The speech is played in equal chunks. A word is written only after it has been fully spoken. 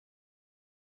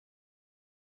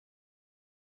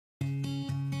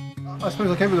I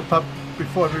suppose I came to the pub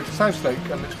before I moved to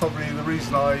Southstoke, and it's probably the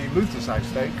reason I moved to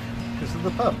Southstoke, because of the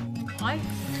pub.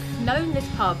 I've known this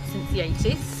pub since the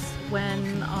 80s,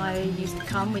 when I used to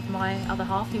come with my other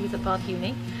half, who was at Bath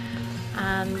Uni,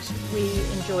 and we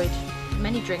enjoyed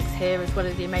many drinks here as well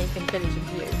as the amazing village and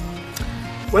view.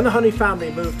 When the Honey family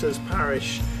moved to this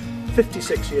parish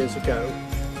 56 years ago,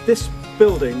 this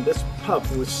building, this pub,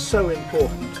 was so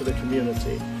important to the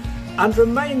community and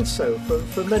remained so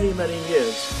for many, many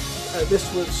years.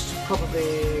 This was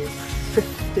probably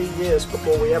 50 years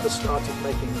before we ever started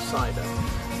making the cider.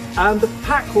 And the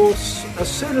Packhorse, as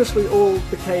soon as we all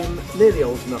became nearly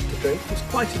old enough to drink, was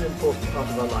quite an important part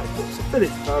of our life. It was a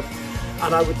village pub,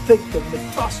 and I would think the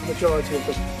vast majority of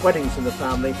the weddings in the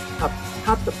family have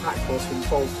had the Packhorse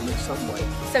involved in it some way.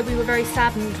 So we were very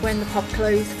saddened when the pub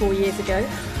closed 4 years ago,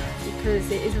 because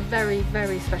it is a very,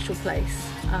 very special place.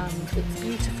 It's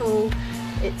beautiful,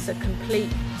 it's a complete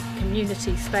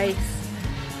community space,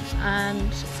 and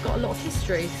it's got a lot of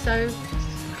history. So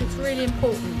it's really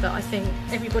important that I think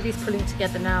everybody's pulling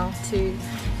together now to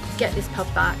get this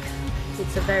pub back.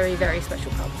 It's a very, very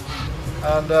special pub.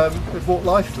 And it brought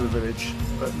life to the village,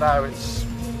 but now there's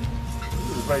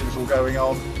very little going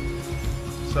on.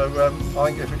 So I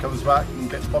think if it comes back and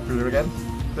gets popular again,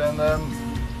 then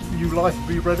new life will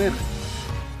be bred in.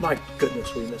 My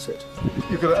goodness, we miss it.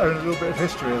 You've got to own a little bit of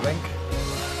history, I think.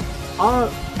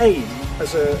 Our aim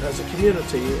as a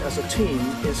community, as a team,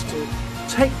 is to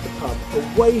take the pub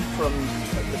away from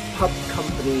the pub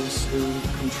companies who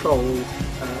control,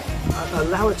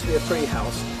 allow it to be a free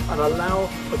house, and allow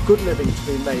a good living to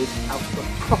be made out of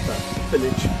a proper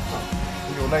village pub.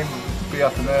 Your name will be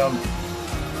up and down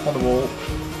on the wall,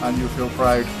 and you'll feel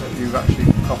proud that you've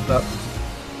actually cropped up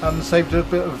and saved a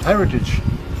bit of heritage.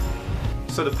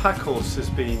 So the Packhorse has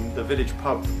been the village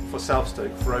pub for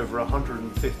Southstoke for over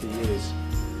 150 years.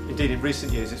 Indeed, in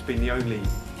recent years it's been the only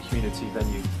community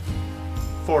venue.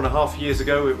 4.5 years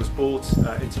ago it was bought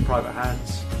into private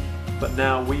hands, but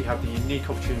now we have the unique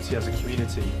opportunity as a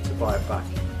community to buy it back.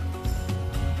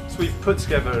 So we've put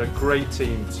together a great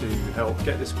team to help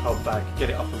get this pub back, get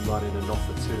it up and running, and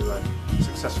offer to a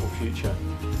successful future.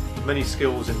 Many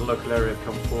skills in the local area have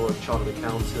come forward: chartered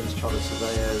accountants, chartered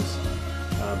surveyors,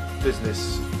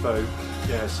 business folk.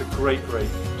 Yeah, it's a great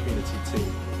community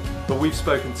team. But we've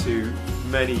spoken to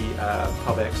many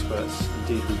pub experts.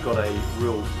 Indeed, we've got a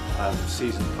real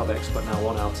seasoned pub expert now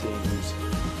on our team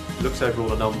who's looks over all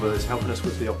the numbers, helping us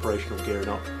with the operational gearing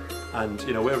up. And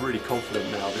you know, we're really confident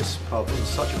now this pub is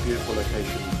such a beautiful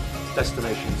location,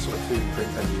 destination sort of food and drink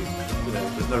venue. You know,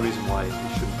 there's no reason why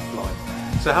it shouldn't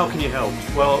fly. So how can you help?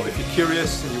 Well, if you're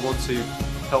curious and you want to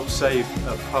help save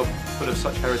a pub full of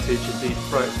such heritage, indeed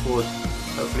throw it forward,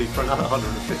 hopefully for another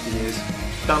 150 years,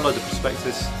 download the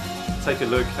prospectus, take a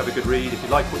look, have a good read. If you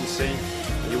like what you see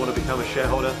and you want to become a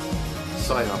shareholder,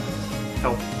 sign up,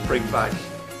 help bring back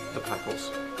the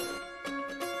Packhorse.